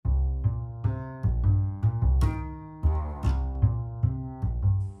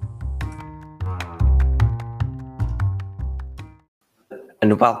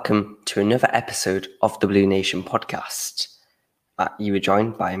and welcome to another episode of the Blue Nation podcast. You are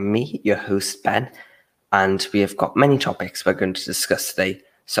joined by me, your host Ben, and we have got many topics we're going to discuss today.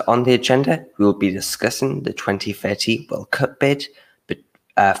 So on the agenda, we will be discussing the 2030 World Cup bid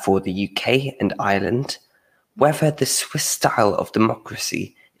for the UK and Ireland, whether the Swiss style of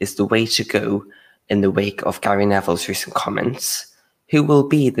democracy is the way to go in the wake of Gary Neville's recent comments, who will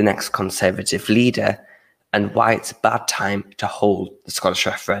be the next Conservative leader, and why it's a bad time to hold the Scottish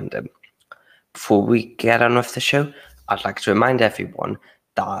referendum. Before we get on with the show, I'd like to remind everyone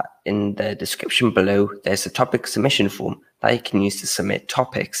that in the description below, there's a topic submission form that you can use to submit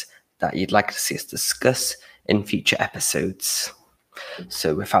topics that you'd like to see us discuss in future episodes.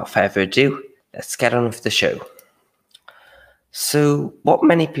 So without further ado, let's get on with the show. So what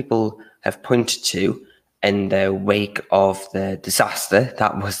many people have pointed to in the wake of the disaster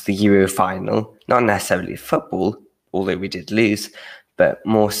that was the Euro final, not necessarily football, although we did lose, but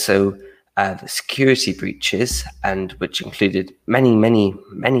more so the security breaches, and which included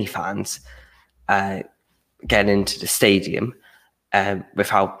many fans getting into the stadium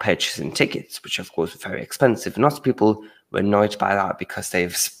without purchasing tickets, which of course were very expensive. And lots of people were annoyed by that because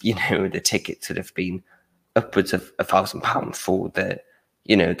the tickets would have been upwards of £1,000 for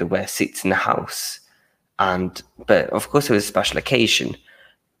the worst seats in the house. But of course it was a special occasion,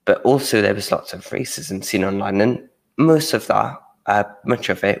 but also there was lots of racism seen online, and most of that, much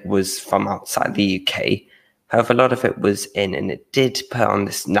of it was from outside the UK. However, a lot of it was in, and it did put on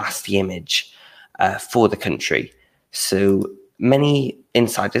this nasty image for the country. So many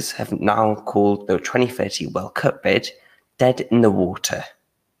insiders have now called the 2030 World Cup bid dead in the water.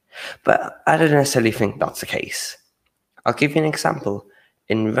 But I don't necessarily think that's the case. I'll give you an example.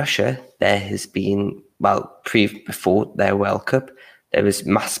 In Russia, there has been, before their World Cup, there was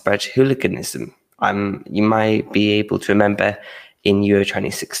mass spread hooliganism. You might be able to remember in Euro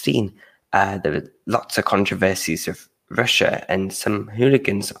 2016, there were lots of controversies of Russia and some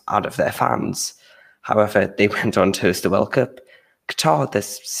hooligans out of their fans. However, they went on to host the World Cup. Qatar,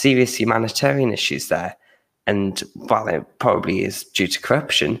 there's serious humanitarian issues there. And while it probably is due to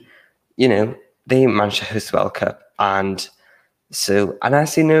corruption, they managed to host the World Cup. And I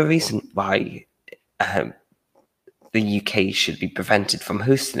see no reason why the UK should be prevented from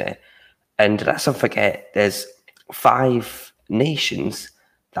hosting it. And let's not forget, there's 5 nations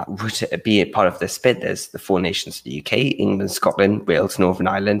that would be a part of this bid. There's the 4 nations of the UK, England, Scotland, Wales, Northern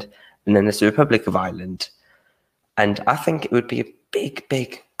Ireland, and then there's the Republic of Ireland. And I think it would be a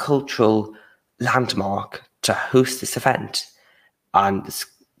big cultural landmark to host this event. And,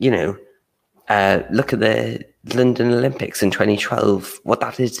 look at the London Olympics in 2012, what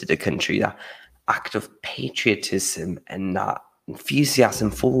that did to the country, that act of patriotism and that enthusiasm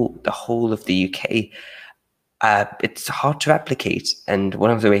for the whole of the UK. It's hard to replicate, and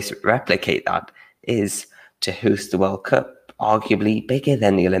one of the ways to replicate that is to host the World Cup, arguably bigger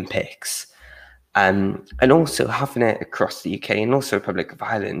than the Olympics. And also having it across the UK and also Republic of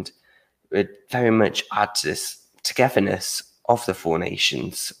Ireland would very much add to this togetherness of the 4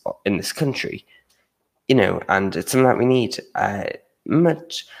 nations in this country, and it's something that we need. I'm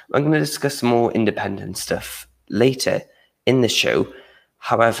going to discuss more independent stuff later in the show.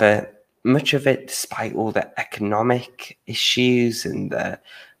 However, much of it, despite all the economic issues and the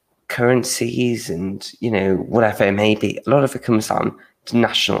currencies and, whatever it may be, a lot of it comes down to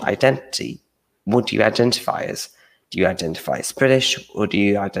national identity. What do you identify as? Do you identify as British, or do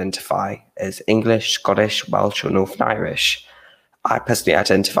you identify as English, Scottish, Welsh, or Northern Irish? I personally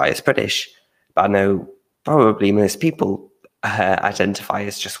identify as British, but I know probably most people identify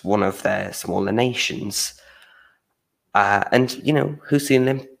as just one of their smaller nations. And, hosting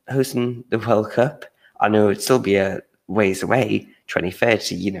the World Cup, I know it'd still be a ways away,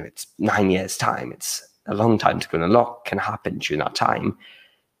 2030, it's 9 years' time. It's a long time to go, and a lot can happen during that time.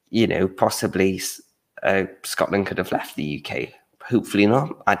 Possibly Scotland could have left the UK. Hopefully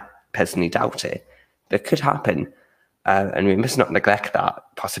not. I personally doubt it. But it could happen. And we must not neglect that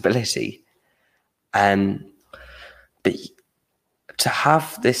possibility. But to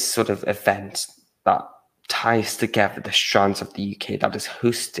have this sort of event that ties together the strands of the UK, that is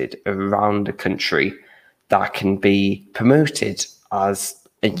hosted around the country, that can be promoted as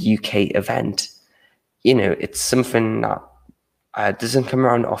a UK event, it's something that doesn't come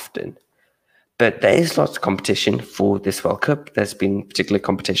around often. But there is lots of competition for this World Cup. There's been particular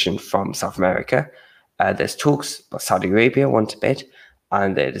competition from South America. There's talks about Saudi Arabia want to bid,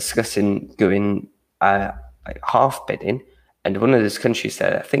 and they're discussing going half bidding. And one of those countries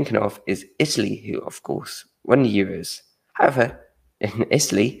that they're thinking of is Italy, who, of course, won the Euros. However, in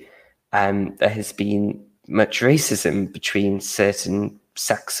Italy, there has been much racism between certain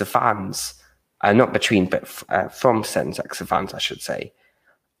sects of fans, not between, but from certain sects of fans, I should say,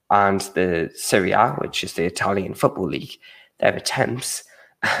 and the Serie A, which is the Italian Football League, their attempts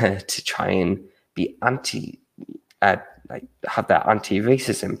to try and be have that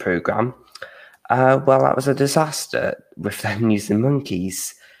anti-racism program. Well, that was a disaster with them using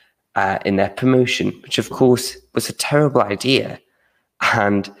monkeys in their promotion, which of course was a terrible idea.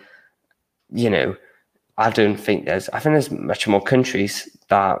 And, you know, I think there's much more countries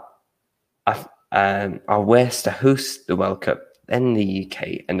that are worse to host the World Cup than the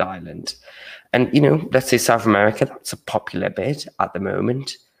UK and Ireland. And, you know, let's say South America, that's a popular bid at the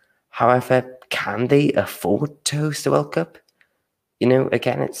moment. However, can they afford to host the World Cup? You know,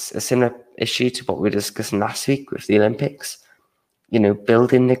 again, it's a similar issue to what we were discussing last week with the Olympics. You know,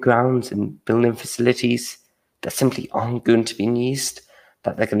 building the grounds and building facilities that simply aren't going to be used,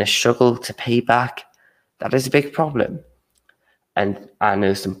 that they're going to struggle to pay back. That is a big problem. And I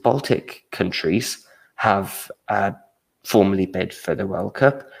know some Baltic countries have formally bid for the World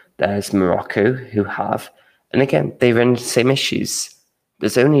Cup. There's Morocco who have. And again, they run the same issues.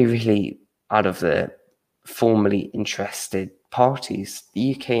 There's only really, out of the formally interested parties,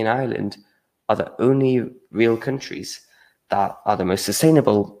 the UK and Ireland are the only real countries that are the most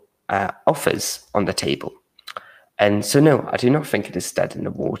sustainable offers on the table. And so, no, I do not think it is dead in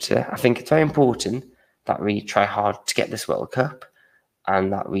the water. I think it's very important that we try hard to get this World Cup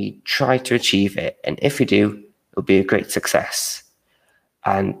and that we try to achieve it. And if we do, it'll be a great success.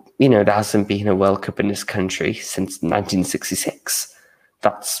 And, you know, there hasn't been a World Cup in this country since 1966.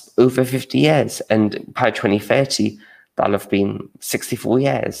 That's over 50 years. And by 2030, that'll have been 64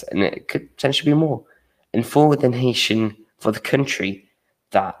 years. And it could potentially be more. And for the nation, for the country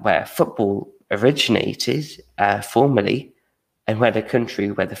where football originated formally, and where the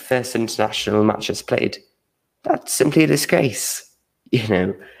country where the first international match is played, that's simply a disgrace. You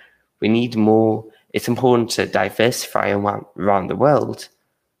know, we need more. It's important to diversify around the world,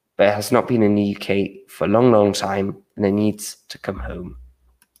 but it has not been in the UK for a long, long time, and it needs to come home.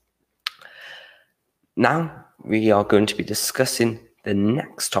 Now, we are going to be discussing the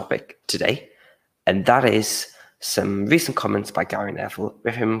next topic today, and that is some recent comments by Gary Neville,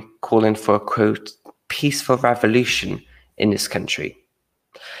 with him calling for a, quote, peaceful revolution in this country.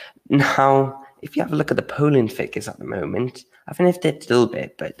 Now, if you have a look at the polling figures at the moment, I think they've dipped a little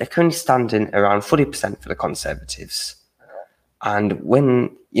bit, but they're currently standing around 40% for the Conservatives. And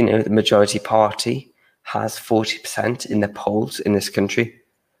when, you know, the majority party has 40% in the polls in this country,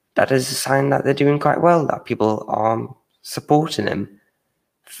 that is a sign that they're doing quite well, that people are supporting him.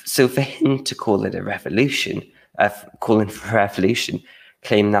 So for him to call it a revolution, calling for a revolution,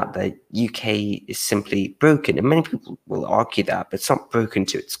 claim that the UK is simply broken, and many people will argue that, but it's not broken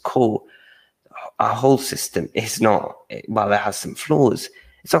to its core. Our whole system is not, while it has some flaws,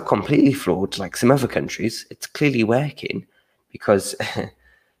 it's not completely flawed like some other countries. It's clearly working because,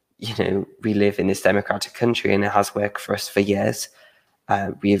 you know, we live in this democratic country and it has worked for us for years.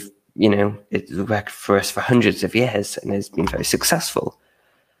 It's worked for us for hundreds of years and has been very successful.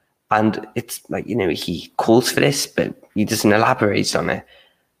 And it's like, you know, he calls for this, but he doesn't elaborate on it.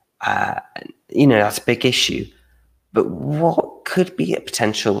 That's a big issue. But what could be a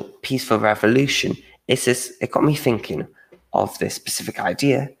potential peaceful revolution is this. It got me thinking of this specific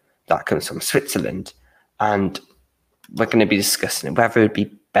idea that comes from Switzerland. And we're going to be discussing whether it would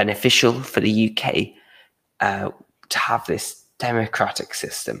be beneficial for the UK to have this democratic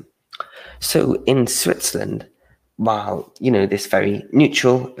system. So in Switzerland, while, you know, this very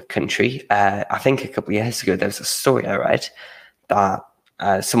neutral country, I think a couple of years ago, there was a story I read that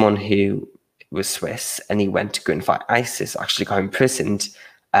someone who was Swiss and he went to go and fight ISIS actually got imprisoned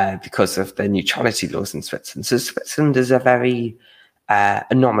because of the neutrality laws in Switzerland. So Switzerland is a very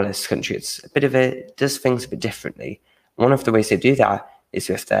anomalous country. Does things a bit differently. One of the ways they do that is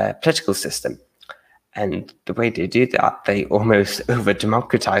with their political system. And the way they do that, they almost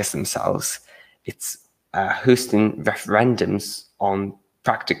over-democratize themselves. It's hosting referendums on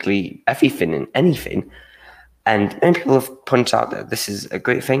practically everything and anything. And many people have pointed out that this is a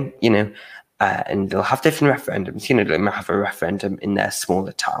great thing, you know, and they'll have different referendums. You know, they might have a referendum in their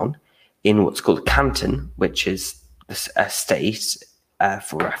smaller town in what's called a canton, which is a state,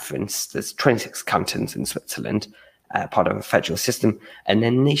 for reference. There's 26 cantons in Switzerland, part of a federal system, and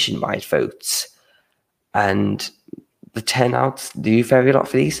then nationwide votes. And the turnouts do vary a lot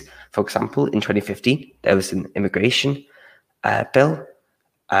for these. For example, in 2015, there was an immigration bill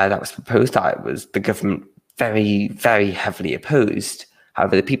that was proposed that the government very, very heavily opposed.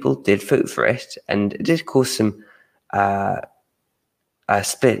 However, the people did vote for it, and it did cause some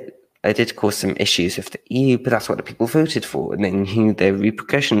split It did cause some issues with the EU, but that's what the people voted for, and they knew the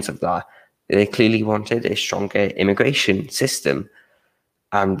repercussions of that. They clearly wanted a stronger immigration system,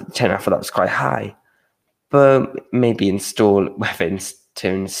 and the turnout for that was quite high. But maybe to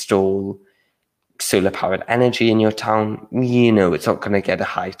install solar powered energy in your town, it's not going to get a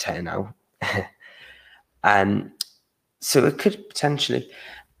high turnout. So it could potentially,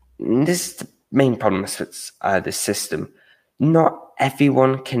 this is the main problem with this system. Not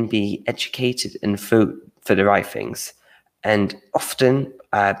everyone can be educated and vote for the right things. And often,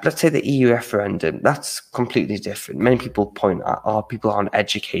 let's say the EU referendum, that's completely different. Many people point out, people aren't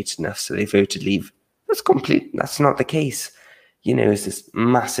educated enough, so they voted leave. That's not the case. It's this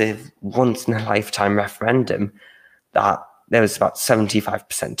massive, once-in-a-lifetime referendum that there was about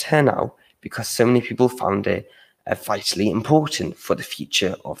 75% turnout because so many people found it vitally important for the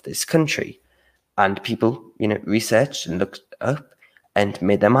future of this country. And people, researched and looked up and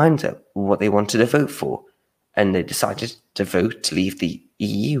made their minds up what they wanted to vote for. And they decided to vote to leave the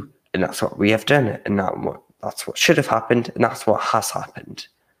EU. And that's what we have done. And that's what should have happened. And that's what has happened.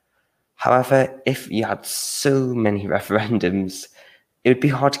 However, if you had so many referendums, it would be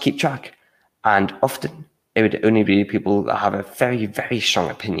hard to keep track. And often it would only be people that have a very, very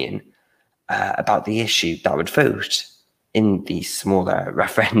strong opinion about the issue that would vote in these smaller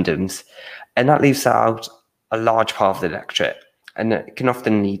referendums. And that leaves out a large part of the electorate. And it can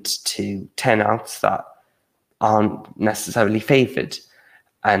often lead to turnouts that aren't necessarily favoured.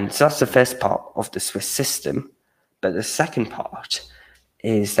 And so that's the first part of the Swiss system. But the second part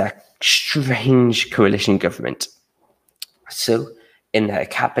is their strange coalition government. So in their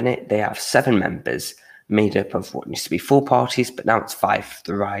cabinet, they have 7 members made up of what used to be 4 parties, but now it's 5,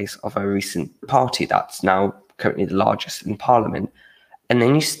 the rise of a recent party that's now currently the largest in parliament. And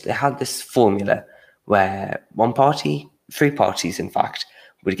then they had this formula where 3 parties, in fact,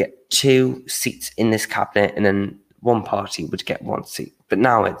 would get 2 seats in this cabinet, and then 1 party would get 1 seat. But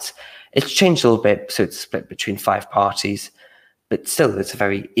now it's changed a little bit, so it's split between 5 parties. But still, it's a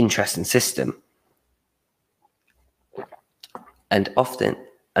very interesting system. And often,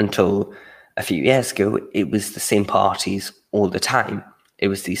 until a few years ago, it was the same parties all the time. It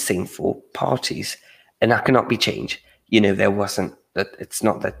was these same 4 parties. And that cannot be changed. It's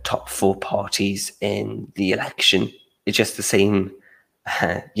not the top 4 parties in the election. It's just the same,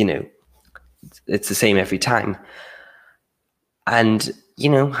 it's the same every time. And,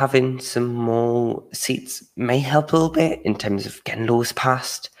 having some more seats may help a little bit in terms of getting laws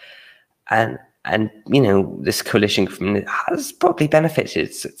passed. And this coalition government has probably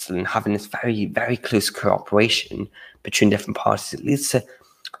benefited Switzerland having this very, very close cooperation between different parties. It leads to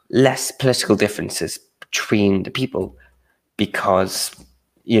less political differences between the people because,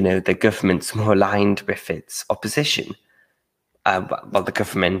 the government's more aligned with its opposition. Well, the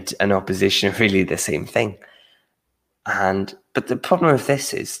government and opposition are really the same thing. But the problem with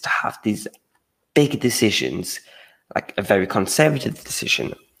this is to have these big decisions, like a very conservative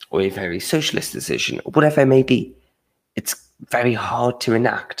decision or a very socialist decision, or whatever it may be, it's very hard to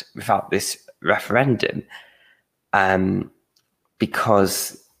enact without this referendum,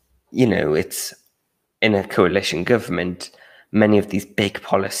 because, it's in a coalition government, many of these big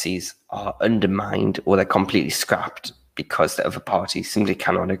policies are undermined or they're completely scrapped because the other party simply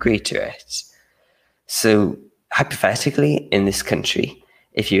cannot agree to it. So hypothetically, in this country,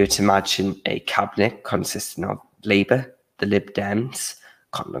 if you were to imagine a cabinet consisting of Labour, the Lib Dems,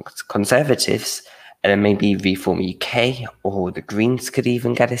 Conservatives, and then maybe Reform UK or the Greens could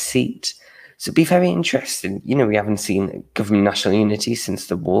even get a seat. So it'd be very interesting. We haven't seen government national unity since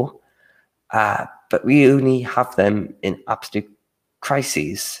the war, but we only have them in absolute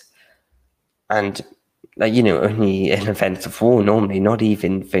crises. And only in events of war normally, not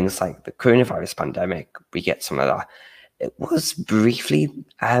even things like the coronavirus pandemic, we get some of that. It was briefly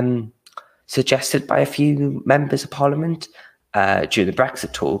suggested by a few members of parliament during the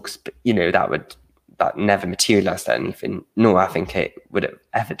Brexit talks, but that never materialised anything. No, I think it would have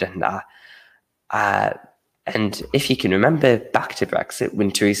ever done that. And if you can remember back to Brexit,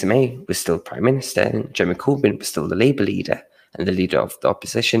 when Theresa May was still Prime Minister and Jeremy Corbyn was still the Labour leader and the leader of the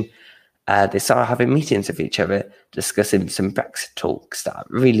opposition, they started having meetings with each other, discussing some Brexit talks that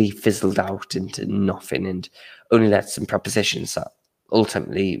really fizzled out into nothing and only led to some propositions that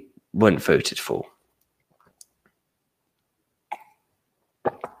ultimately weren't voted for.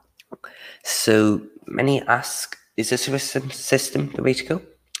 So many ask, is the Swiss system the way to go?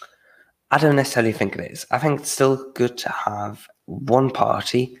 I don't necessarily think it is. I think it's still good to have 1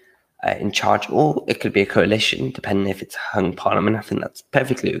 party in charge, or it could be a coalition, depending if it's a hung parliament. I think that's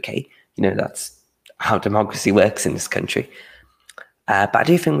perfectly okay. That's how democracy works in this country. But I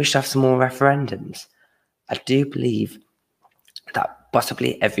do think we should have some more referendums. I do believe that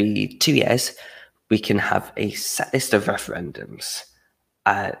possibly every 2 years we can have a set list of referendums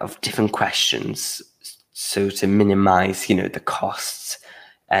of different questions, so to minimize, the costs.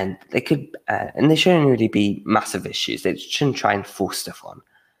 And they could, and they shouldn't really be massive issues. They shouldn't try and force stuff on.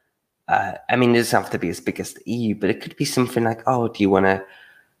 I mean, it doesn't have to be as big as the EU, but it could be something like, oh, do you want to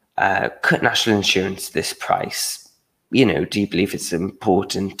cut national insurance this price? Do you believe it's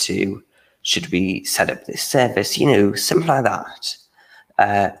important to, should we set up this service? Something like that.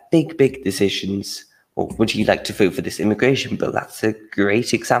 Big decisions. Or would you like to vote for this immigration bill? That's a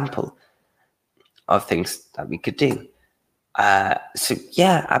great example of things that we could do. So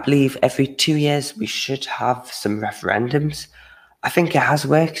yeah, I believe every 2 years we should have some referendums. I think it has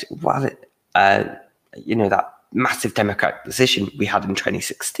worked. While that massive democratic decision we had in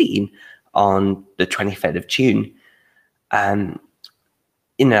 2016 on the 23rd of June, that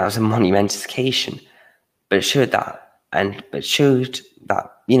was a monumentous occasion, but it showed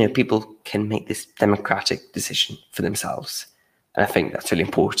that people can make this democratic decision for themselves, and I think that's really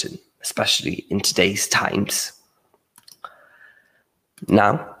important, especially in today's times.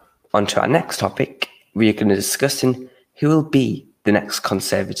 Now, on to our next topic. We are going to discuss who will be the next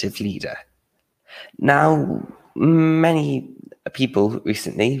Conservative leader. Now, many people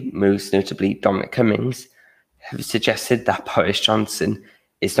recently, most notably Dominic Cummings, have suggested that Boris Johnson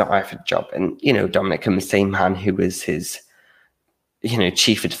is not right for the job. And, Dominic Cummings, the same man who was his,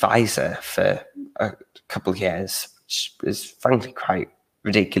 chief advisor for a couple of years, which is frankly quite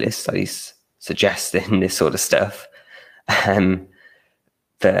ridiculous that he's suggesting this sort of stuff.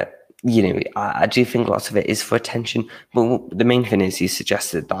 But, I do think lots of it is for attention. But the main thing is he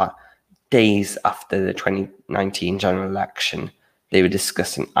suggested that days after the 2019 general election, they were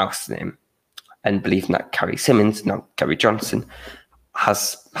discussing ousting him and believing that Carrie Symonds, not Gary Johnson,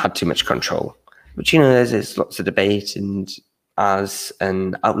 has had too much control. But, there's lots of debate, and as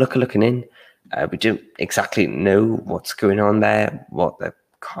an outlooker looking in, we don't exactly know what's going on there, what the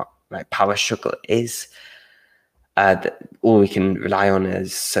power struggle is. All we can rely on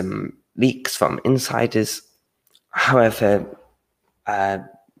is some leaks from insiders. However,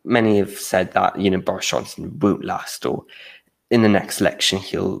 many have said that, Boris Johnson won't last, or in the next election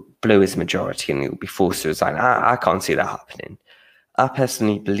he'll blow his majority and he'll be forced to resign. I can't see that happening. I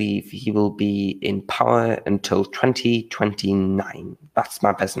personally believe he will be in power until 2029. That's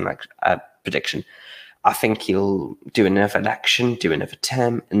my personal prediction. I think he'll do another election, do another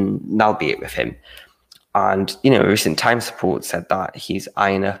term, and that'll be it with him. And, a recent Times report said that he's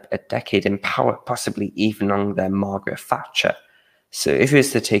eyeing up a decade in power, possibly even longer than Margaret Thatcher. So if he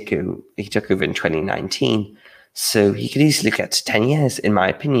was to he took over in 2019, so he could easily get to 10 years, in my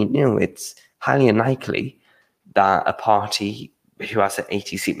opinion. It's highly unlikely that a party who has an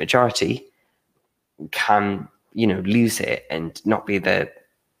 80-seat majority can, lose it and not be the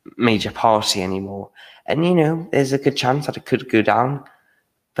major party anymore. And, there's a good chance that it could go down,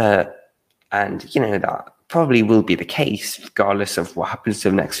 that probably will be the case regardless of what happens to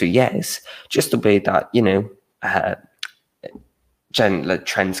the next few years. Just the way that,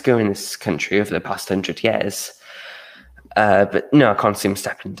 trends go in this country over the past 100 years. But no, I can't see him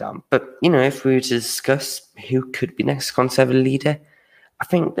stepping down. But, if we were to discuss who could be next Conservative leader, I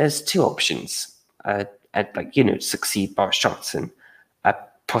think there's two options. To succeed Boris Johnson,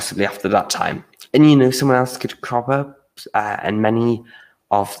 possibly after that time. And, someone else could crop up, and many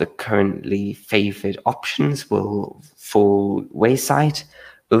of the currently favoured options will fall wayside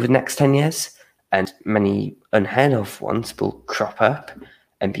over the next 10 years, and many unheard of ones will crop up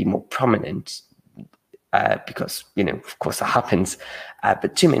and be more prominent, because, of course that happens.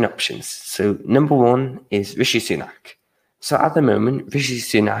 But two main options. So number one is Rishi Sunak. So at the moment, Rishi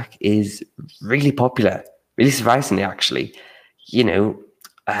Sunak is really popular, really surprisingly, actually.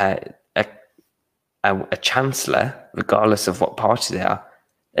 A chancellor, regardless of what party they are,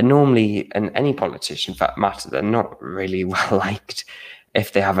 and normally, and any politician for that matter, they're not really well liked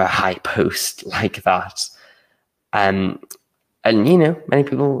if they have a high post like that. And many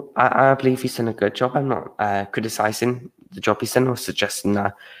people, I believe he's done a good job. I'm not criticizing the job he's done or suggesting that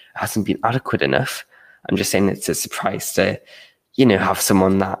it hasn't been adequate enough. I'm just saying it's a surprise to, have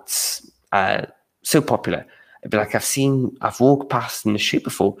someone that's so popular. But like I've walked past in the street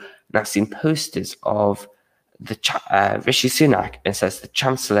before, and I've seen posters of the Rishi Sunak, and it says the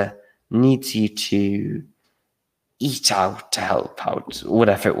Chancellor needs you to eat out to help out,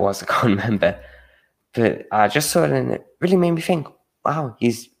 whatever it was, I can't remember. But I just saw it, and it really made me think, wow,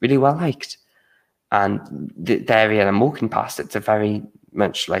 he's really well liked. And the area I'm walking past, it's a very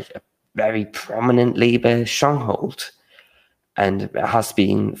much like a very prominent Labour stronghold. and it has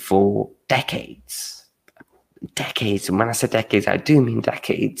been for decades. Decades, and when I say decades, I do mean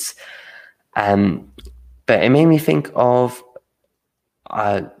decades. But it made me think of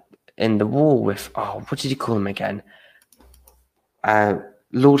in the war with, what did you call him again?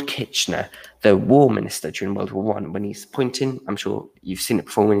 Lord Kitchener, the war minister during World War One, when he's pointing, I'm sure you've seen it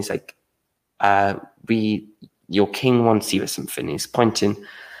before, when he's like, your king wants you or something. He's pointing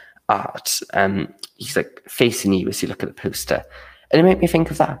at, he's like facing you as you look at the poster. And it made me think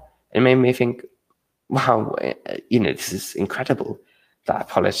of that. It made me think, wow, this is incredible.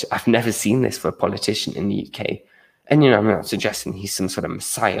 I've never seen this for a politician in the UK. And, I'm not suggesting he's some sort of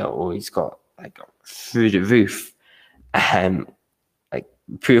messiah or he's got like through the roof, like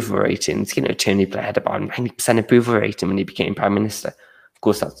approval ratings. Tony Blair had about 90% approval rating when he became prime minister. Of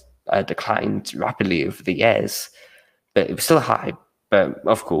course, that's declined rapidly over the years, but it was still high. But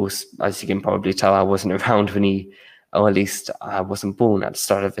of course, as you can probably tell, I wasn't around when or at least I wasn't born at the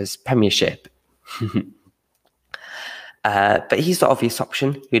start of his premiership. But he's the obvious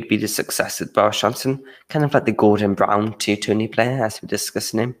option who'd be the successor to Boris Johnson, kind of like the Gordon Brown to Tony Blair, as we're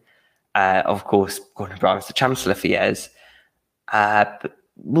discussing him. Of course, Gordon Brown was the Chancellor for years. But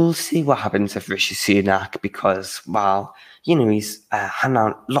we'll see what happens with Rishi Sunak, because while, he's handing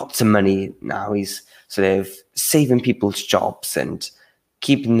out lots of money now, he's sort of saving people's jobs and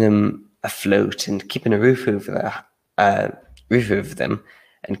keeping them afloat and keeping a roof over them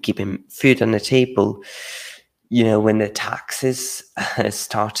and keeping food on the table. When the taxes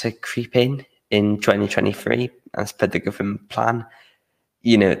start to creep in 2023, as per the government plan,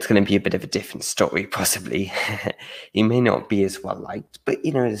 it's going to be a bit of a different story, possibly. It may not be as well liked, but,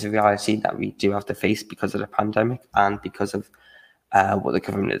 there's a reality that we do have to face because of the pandemic and because of what the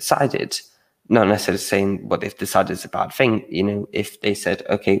government decided. Not necessarily saying what they've decided is a bad thing. If they said,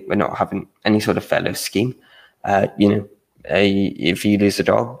 okay, we're not having any sort of furlough scheme, if you lose a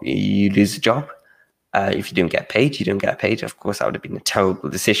job, you lose a job. If you don't get paid, you don't get paid. Of course, that would have been a terrible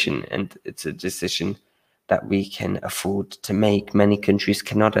decision, and it's a decision that we can afford to make. Many countries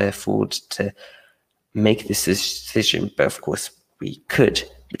cannot afford to make this decision, but of course we could,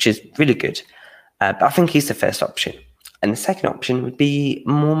 which is really good. But I think he's the first option. And the second option would be a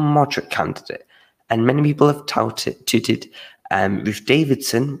more moderate candidate. And many people have touted Ruth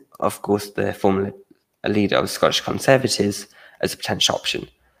Davidson, of course, the former leader of the Scottish Conservatives, as a potential option.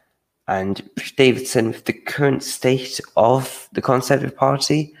 And Ruth Davidson, with the current state of the Conservative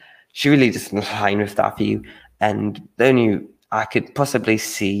Party, she really doesn't align with that view. And I could possibly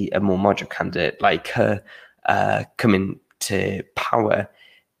see a more moderate candidate like her coming to power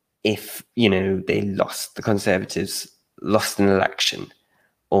if, the Conservatives lost an election,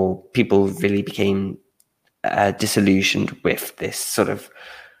 or people really became disillusioned with this sort of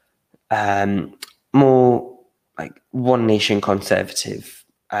more like one nation conservative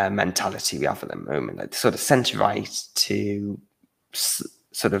mentality we have at the moment, like sort of centre-right to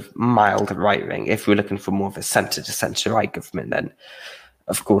sort of mild right-wing. If we're looking for more of a centre-to-centre-right government, then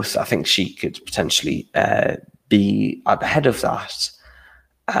of course I think she could potentially be at the head of that.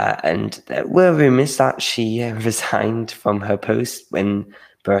 And there were rumours that she resigned from her post when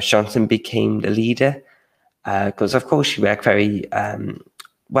Boris Johnson became the leader, because of course she worked very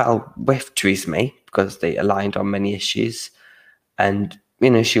well with Theresa May, because they aligned on many issues. And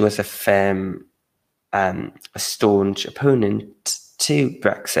she was a firm, a staunch opponent to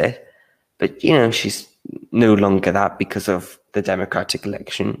Brexit, but she's no longer that because of the democratic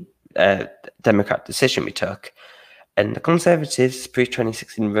decision we took. And the Conservatives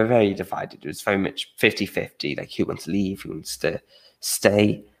pre-2016 were very divided. It was very much 50-50, like who wants to leave, who wants to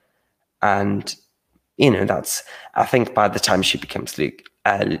stay. And that's, I think by the time she becomes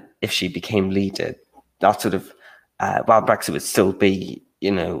if she became leader, that sort of while Brexit would still be,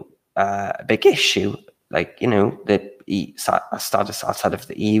 a big issue, like, the status outside of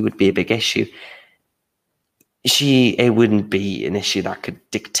the EU would be a big issue. It wouldn't be an issue that could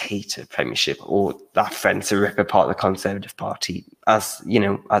dictate a premiership or that threatens to rip apart the Conservative Party, as,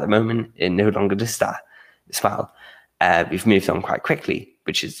 at the moment, it no longer does that as well. We've moved on quite quickly,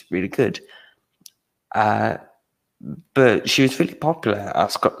 which is really good. But she was really popular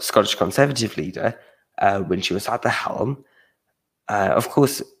as Scottish Conservative leader when she was at the helm. Of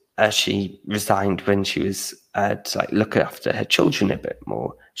course, she resigned when she was to look after her children a bit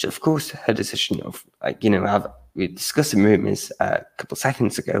more. So, of course, her decision of we discussed some rumours a couple of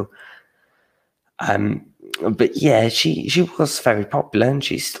seconds ago. But yeah, she was very popular, and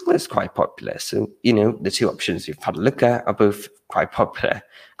she still is quite popular. So, the two options we've had a look at are both quite popular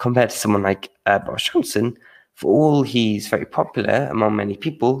compared to someone like Boris Johnson. For all he's very popular among many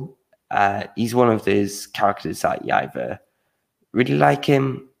people, he's one of those characters that you either really like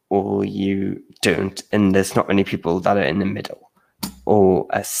him or you don't, and there's not many people that are in the middle or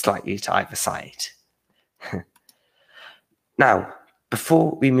are slightly to either side. Now,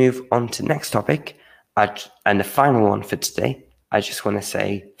 before we move on to the next topic, and the final one for today, I just want to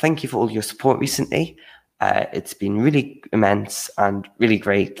say thank you for all your support recently. It's been really immense and really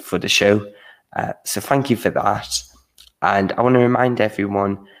great for the show. So thank you for that. And I want to remind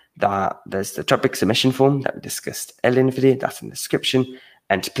everyone that there's the topic submission form that we discussed earlier in the video. That's in the description.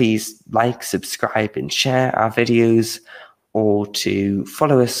 And please like, subscribe, and share our videos, or to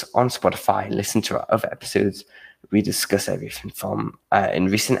follow us on Spotify and listen to our other episodes. We discuss everything from, in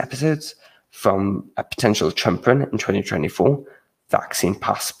recent episodes, from a potential Trump run in 2024, vaccine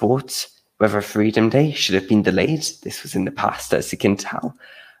passports, whether Freedom Day should have been delayed. This was in the past, as you can tell.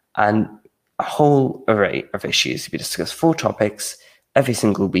 And a whole array of issues. We discuss 4 topics every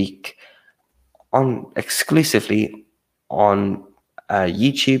single week exclusively on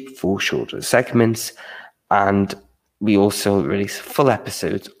YouTube for shorter segments, and we also release full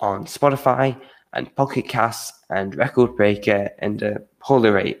episodes on Spotify and Pocket Casts and Record Breaker and a whole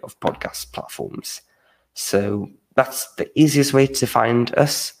array of podcast platforms. So that's the easiest way to find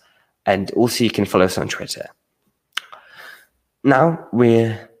us, and also you can follow us on Twitter. Now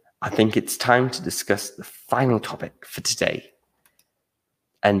I think it's time to discuss the final topic for today.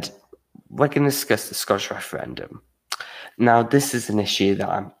 And we're going to discuss the Scottish referendum. Now, this is an issue that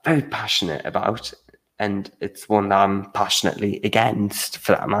I'm very passionate about, and it's one that I'm passionately against,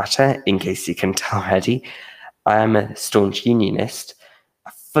 for that matter, in case you can tell already. I am a staunch unionist.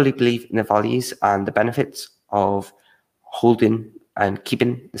 I fully believe in the values and the benefits of holding and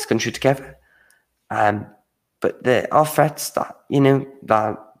keeping this country together. But there are threats that,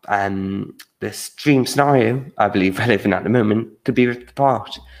 this dream scenario, I believe, we're living at the moment, could be ripped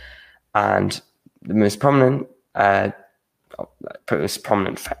apart. And the most prominent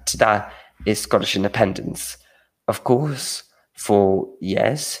threat to that is Scottish independence. Of course, for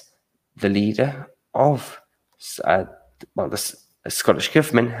years, the leader of the Scottish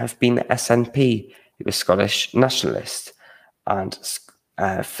government have been the SNP, who are Scottish nationalists and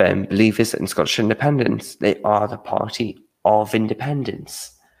firm believers in Scottish independence. They are the party of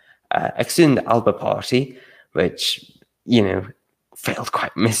independence. Excluding the Alba Party, which, failed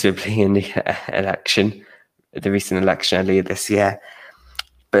quite miserably in the recent election earlier this year.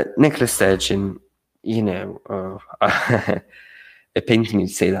 But Nicola Sturgeon, it pains me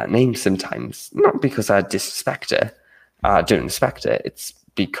to say that name sometimes, not because I disrespect her, I don't respect her, it's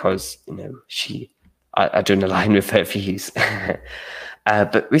because, I don't align with her views.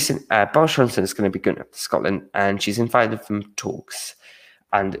 But Boris Johnson is going to be going up to Scotland, and she's invited from talks.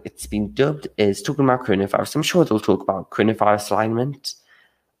 And it's been dubbed as talking about coronavirus. I'm sure they'll talk about coronavirus alignment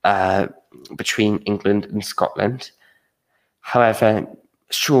between England and Scotland. However,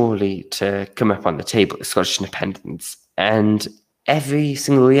 surely to come up on the table is Scottish independence. And every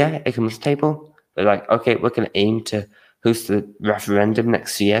single year it comes to the table, they're like, okay, we're going to aim to host the referendum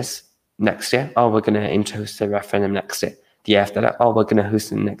next year. Oh, we're going to aim to host the referendum next year. The year after that, oh, we're going to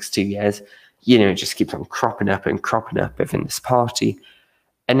host it in the next 2 years. It just keeps on cropping up within this party.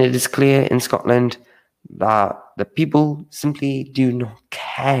 And it is clear in Scotland that the people simply do not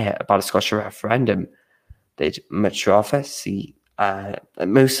care about a Scottish referendum. They'd much rather see,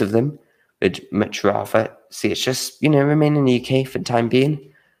 most of them would much rather see it just, remain in the UK for the time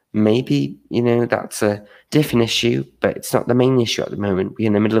being. Maybe, that's a different issue, but it's not the main issue at the moment. We're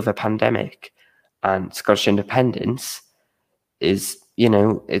in the middle of a pandemic, and Scottish independence is,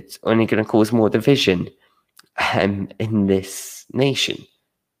 it's only going to cause more division in this nation.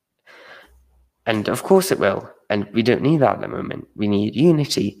 And of course it will. And we don't need that at the moment. We need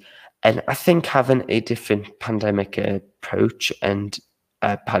unity. And I think having a different pandemic approach and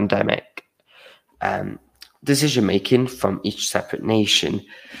pandemic decision-making from each separate nation,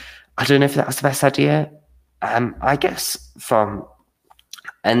 I don't know if that's the best idea. I guess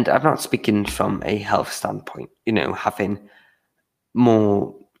and I'm not speaking from a health standpoint, having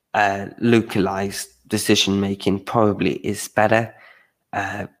more localized decision-making probably is better.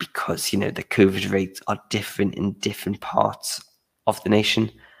 Because, the COVID rates are different in different parts of the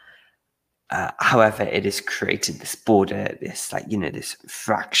nation. However, it has created this border, this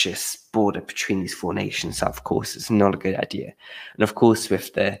fractious border between these 4 nations. So, of course, it's not a good idea. And, of course,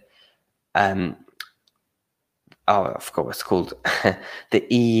 with the, I forgot what it's called, the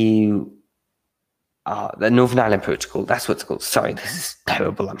EU, the Northern Ireland Protocol, that's what it's called. Sorry, this is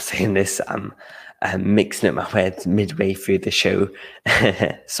terrible. I'm saying this. Mixing up my words midway through the show.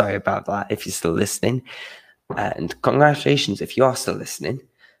 Sorry about that if you're still listening. And congratulations if you are still listening.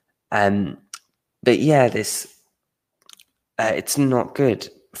 But yeah, this it's not good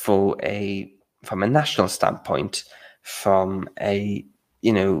from a national standpoint, from a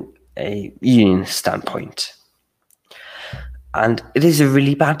union standpoint. And it is a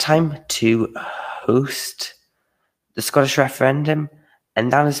really bad time to host the Scottish referendum,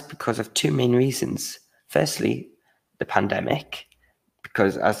 and that is because of two main reasons. Firstly, the pandemic,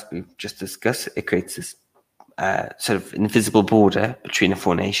 because as we've just discussed, it creates this sort of invisible border between the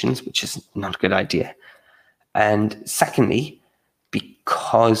four nations, which is not a good idea. And secondly,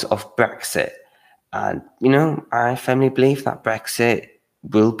 because of Brexit. And, I firmly believe that Brexit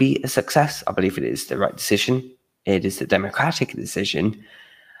will be a success. I believe it is the right decision. It is the democratic decision.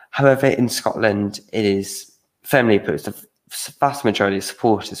 However, in Scotland, it is firmly opposed. The vast majority of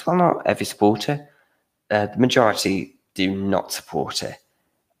supporters, well, not every supporter, the majority do not support it.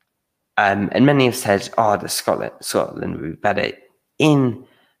 And many have said, the Scotland would be better in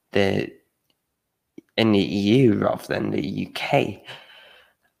the EU rather than the UK.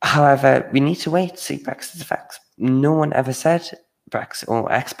 However, we need to wait to see Brexit's effects. No one ever said Brexit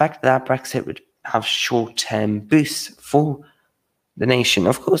or expected that Brexit would have short-term boosts for the nation.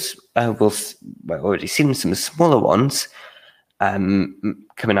 Of course, we've already seen some smaller ones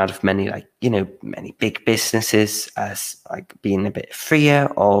coming out of many big businesses as being a bit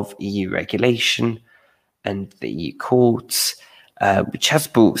freer of EU regulation and the EU courts, which has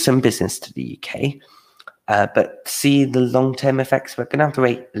brought some business to the UK. But see the long-term effects, we're going to have to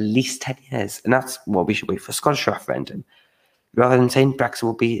wait at least 10 years. And that's what we should wait for a Scottish referendum. Rather than saying Brexit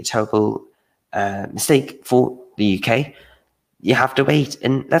will be a terrible mistake for the UK, you have to wait.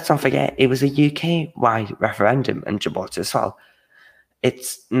 And let's not forget, it was a UK-wide referendum and Gibraltar as well.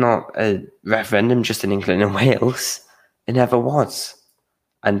 It's not a referendum just in England and Wales. It never was.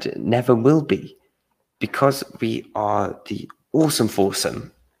 And it never will be. Because we are the awesome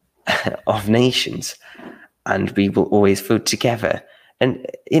foursome of nations. And we will always vote together. And,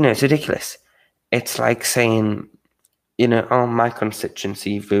 it's ridiculous. It's like saying, my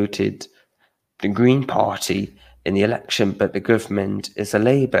constituency voted the Green Party in the election, but the government is a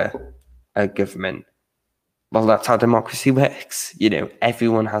Labour government. Well, that's how democracy works.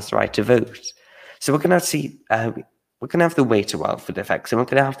 Everyone has the right to vote. So we're going to see, we're going to have to wait a while for the effects, and we're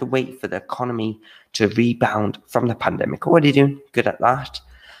going to have to wait for the economy to rebound from the pandemic. Already doing good at that.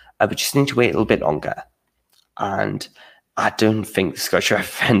 We just need to wait a little bit longer. And I don't think the Scottish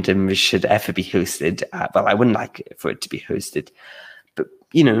referendum should ever be hosted. Well, I wouldn't like it for it to be hosted. But,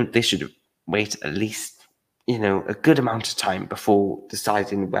 they should wait at least, a good amount of time before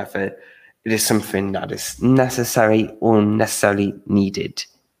deciding whether it is something that is necessary or necessarily needed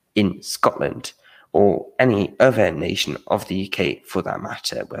in Scotland or any other nation of the UK for that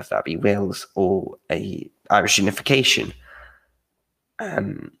matter, whether that be Wales or a Irish unification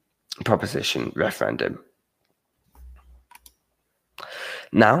proposition referendum.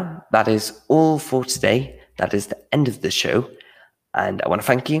 Now, that is all for today. That is the end of the show. And I want to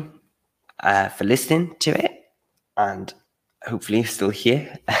thank you for listening to it. And hopefully you're still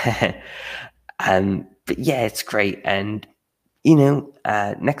here. But yeah, it's great. And,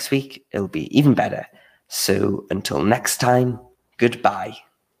 next week it'll be even better. So until next time, goodbye.